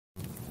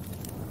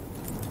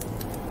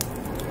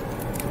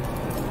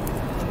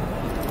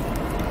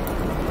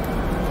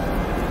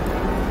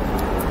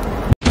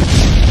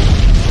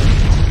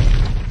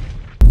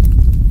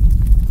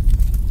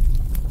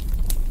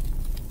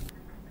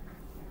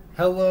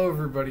Hello,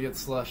 everybody. It's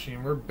Slushy,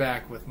 and we're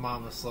back with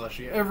Mama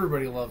Slushy.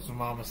 Everybody loves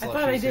Mama Slushy. I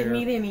thought I didn't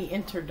need any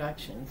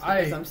introductions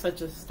because I'm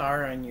such a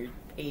star on your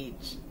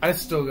page. I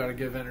still got to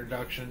give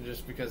introduction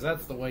just because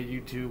that's the way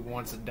YouTube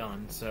wants it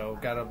done. So,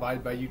 got to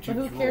abide by YouTube's rules.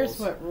 But who cares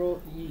what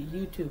rule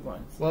YouTube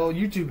wants? Well,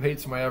 YouTube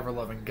hates my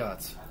ever-loving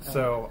guts.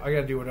 So, I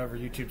got to do whatever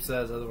YouTube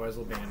says, otherwise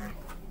they'll ban me.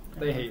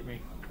 They hate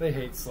me. They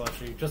hate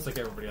Slushy, just like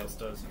everybody else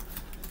does.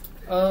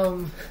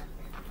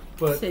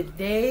 But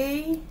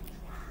today...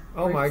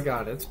 Oh my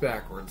god, it's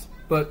backwards.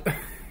 But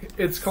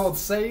it's called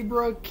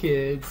Sabra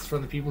Kids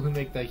from the people who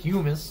make the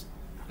hummus.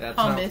 That's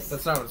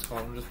hummus. Not what it's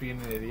called. I'm just being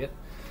an idiot.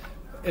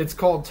 It's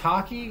called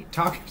taco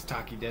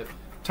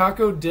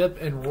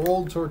dip and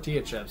rolled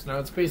tortilla chips. Now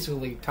it's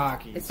basically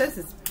Takis. It says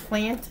it's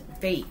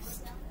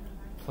plant-based.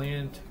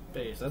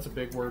 Plant-based. That's a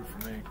big word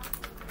for me.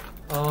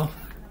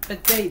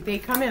 But they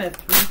come in a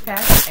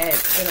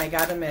 3-pack and I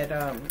got them at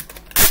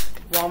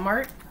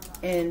Walmart.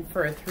 And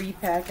for a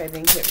 3-pack, I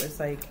think it was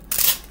like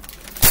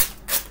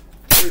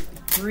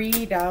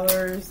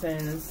 $3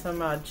 and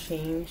some odd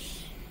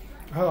change.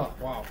 Oh,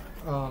 wow.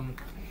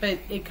 But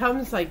it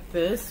comes like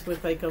this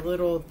with like a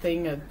little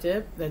thing of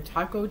dip, the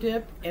taco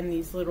dip, and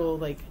these little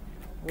like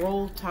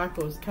rolled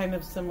tacos, kind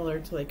of similar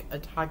to like a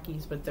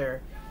Takis, but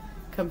they're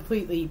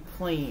completely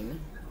plain.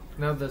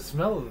 Now the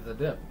smell of the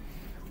dip.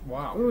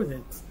 Wow. Ooh,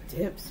 the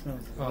dip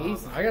smells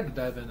amazing. I got to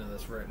dive into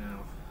this right now.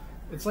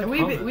 It's like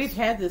we've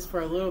had this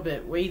for a little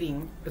bit,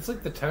 waiting. It's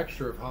like the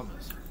texture of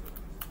hummus.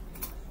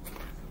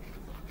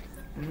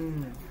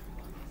 Mmm.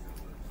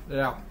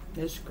 Yeah.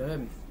 It's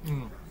good.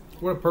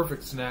 What a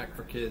perfect snack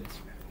for kids.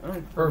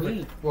 Oh, perfect.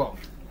 Me. Well,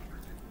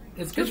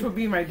 this would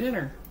be my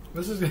dinner.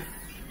 This is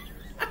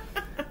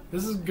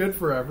this is good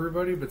for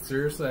everybody, but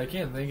seriously, I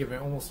can't think of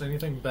almost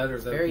anything better.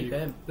 Very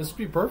good. This would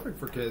be perfect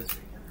for kids.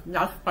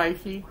 Not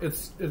spicy.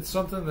 It's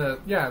something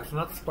that it's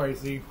not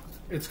spicy.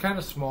 It's kind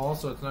of small,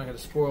 so it's not going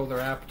to spoil their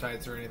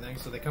appetites or anything.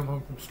 So they come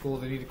home from school,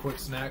 they need a quick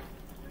snack.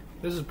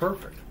 This is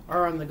perfect.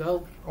 Or on the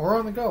go. Or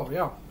on the go,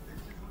 yeah.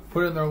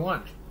 Put it in their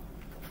lunch.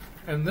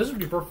 And this would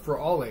be perfect for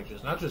all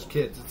ages, not just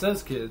kids. It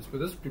says kids, but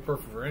this would be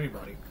perfect for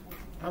anybody.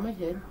 I'm a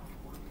kid.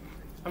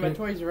 I'm a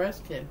Toys R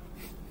Us kid.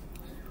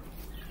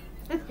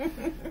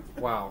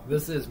 Wow,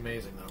 this is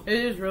amazing, though.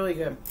 It is really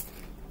good.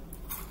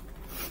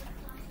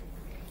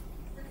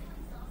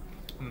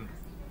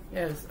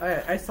 Yes,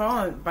 I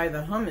saw it by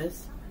the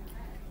hummus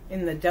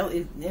in the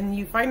deli, and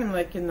you find them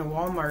like in the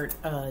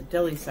Walmart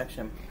deli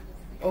section,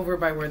 over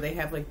by where they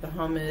have like the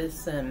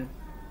hummus and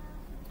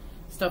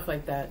stuff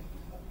like that.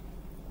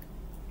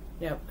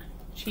 Yep,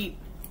 cheap.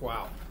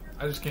 Wow,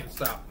 I just can't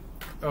stop.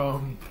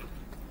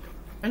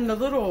 And the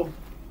little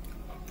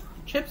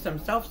chips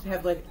themselves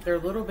have like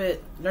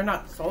they're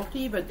not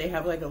salty, but they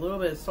have like a little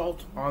bit of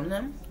salt on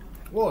them.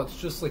 Well, it's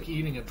just like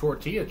eating a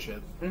tortilla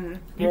chip.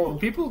 Mm-hmm.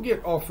 People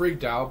get all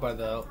freaked out by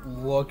the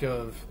look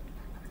of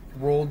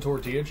rolled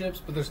tortilla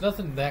chips, but there's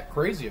nothing that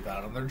crazy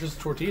about them. They're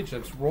just tortilla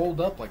chips rolled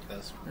up like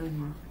this.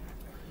 Mm-hmm.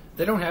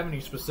 They don't have any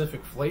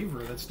specific flavor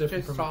that's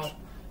different just from salt.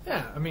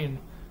 Yeah, I mean,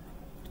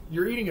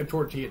 you're eating a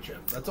tortilla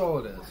chip. That's all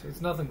it is. It's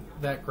nothing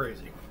that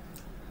crazy.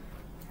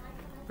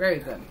 Very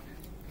good.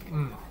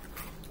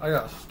 I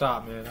gotta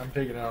stop, man. I'm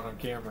pigging out on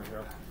camera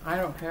here. I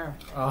don't care.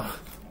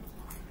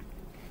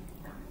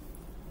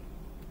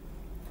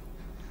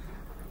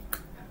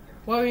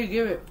 What do you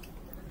give it?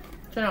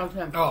 10 out of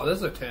 10. Oh, this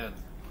is a 10.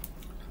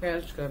 Yeah,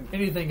 that's good.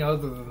 Anything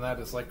other than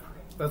that is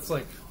that's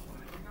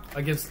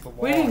against the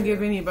law. We didn't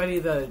give anybody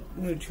the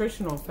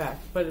nutritional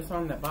fact, but it's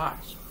on the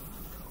box.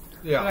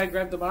 Yeah. Did I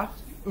grab the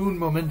box? Un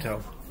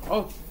momento.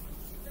 Oh.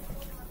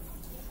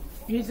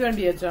 He's going to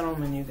be a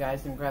gentleman, you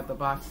guys, and grab the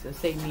box to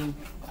save me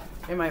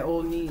and my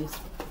old knees.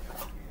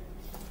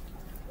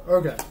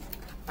 Okay.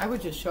 I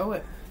would just show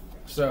it.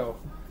 So,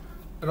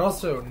 and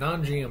also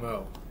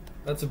non-GMO.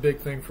 That's a big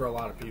thing for a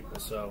lot of people,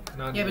 so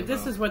non-GMO. Yeah, but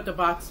this is what the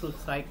box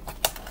looks like.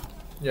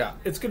 Yeah,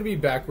 it's going to be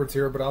backwards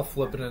here, but I'll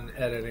flip it in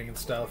editing and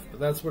stuff. But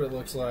that's what it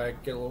looks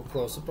like. Get a little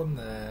close-up on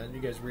that. You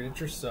guys read it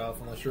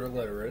yourself, unless you're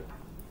illiterate.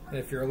 And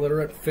if you're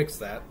illiterate, fix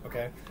that,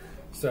 okay?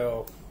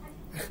 So...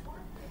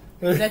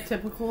 Is that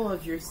typical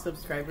of your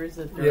subscribers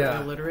that they're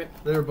illiterate?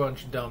 They're a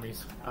bunch of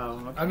dummies. Oh,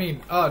 okay. I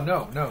mean,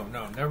 no,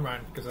 never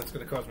mind, because that's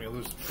going to cause me to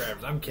lose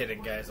subscribers. I'm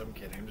kidding, guys, I'm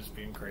kidding. I'm just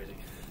being crazy.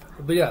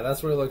 But yeah,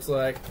 that's what it looks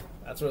like.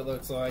 That's what it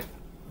looks like.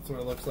 That's what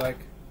it looks like.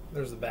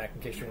 There's the back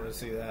in case you want to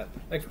see that.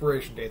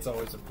 Expiration date's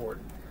always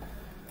important.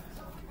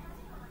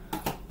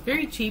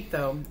 Very cheap,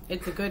 though.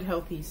 It's a good,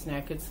 healthy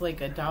snack. It's like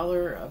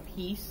 $1 a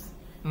piece,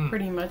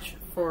 pretty much,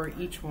 for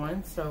each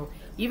one. So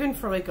even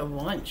for like a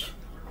lunch,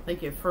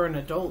 like if for an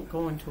adult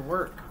going to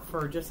work,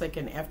 for just like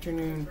an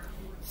afternoon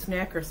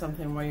snack or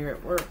something while you're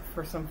at work,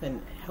 for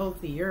something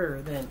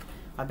healthier than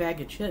a bag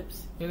of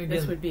chips, and again,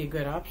 this would be a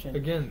good option.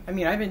 Again, I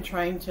mean, I've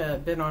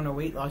been on a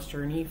weight loss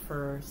journey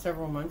for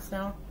several months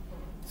now,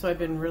 so I've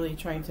been really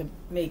trying to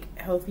make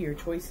healthier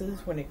choices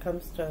when it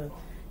comes to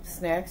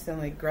snacks and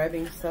like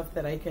grabbing stuff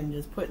that I can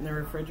just put in the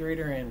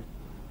refrigerator and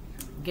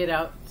get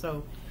out.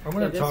 So I'm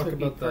going to talk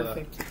about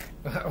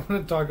I want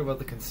to talk about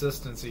the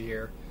consistency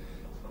here.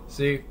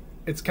 See,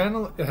 It's kind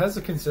of, it has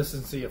the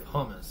consistency of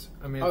hummus.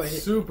 I mean,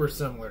 it's super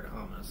similar to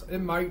hummus. It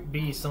might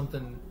be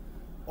something.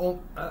 Oh,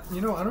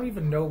 you know, I don't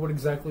even know what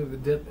exactly the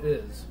dip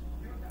is.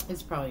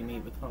 It's probably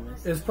made with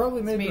hummus. It's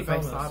probably made with by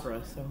hummus.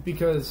 Sabra, so.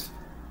 Because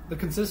the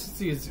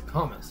consistency is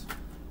hummus.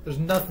 There's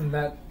nothing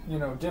that, you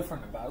know,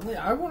 different about it.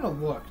 I want to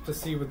look to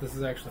see what this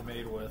is actually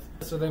made with.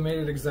 So they made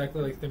it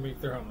exactly like they make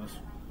their hummus.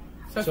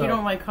 So if you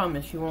don't like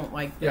hummus, you won't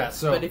like this. Yeah,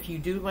 so, but if you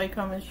do like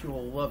hummus, you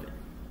will love it.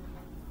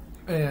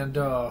 And,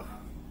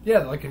 yeah,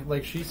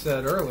 like she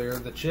said earlier,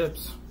 the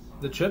chips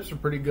are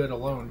pretty good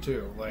alone,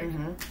 too. Like,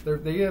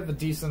 they have a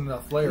decent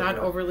enough flavor. Not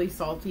overly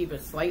salty,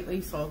 but slightly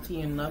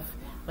salty enough.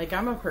 Like,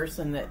 I'm a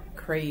person that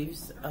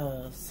craves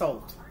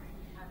salt.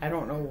 I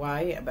don't know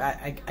why, but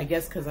I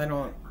guess because I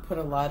don't put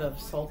a lot of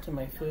salt in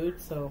my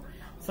food, so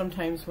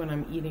sometimes when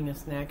I'm eating a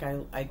snack,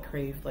 I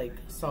crave, like,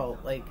 salt,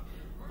 like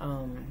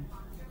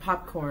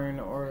popcorn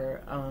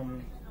or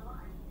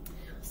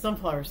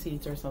sunflower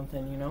seeds or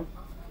something, you know?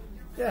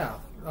 Yeah.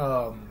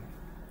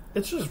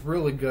 It's just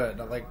really good.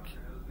 Like,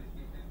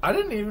 I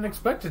didn't even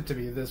expect it to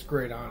be this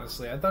great,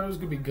 honestly. I thought it was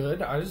going to be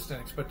good. I just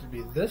didn't expect it to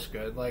be this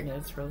good. Like, yeah,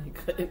 it's really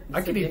good.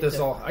 I could eat this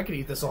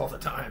all the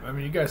time. I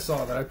mean, you guys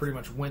saw that I pretty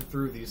much went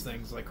through these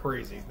things like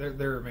crazy.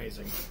 They're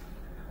amazing.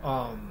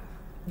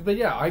 But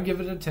yeah, I give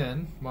it a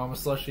 10. Mama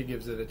Slushy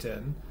gives it a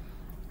 10.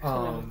 10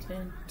 out of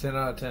 10. 10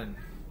 out of 10.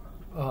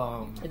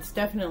 It's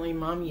definitely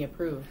mommy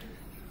approved.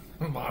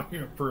 Mommy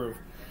approved.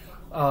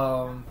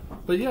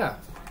 But yeah,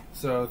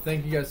 so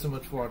thank you guys so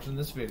much for watching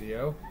this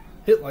video.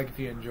 Hit like if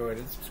you enjoyed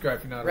it. Subscribe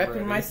if you're not already.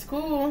 Repping my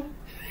school.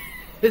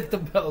 Hit the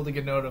bell to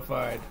get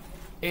notified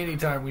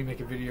anytime we make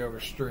a video or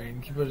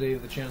stream. Keep up to date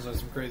with the channel. There's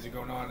some crazy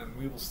going on, and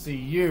we will see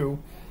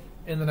you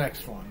in the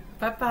next one.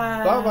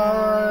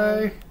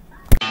 Bye-bye.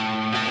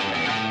 Bye-bye.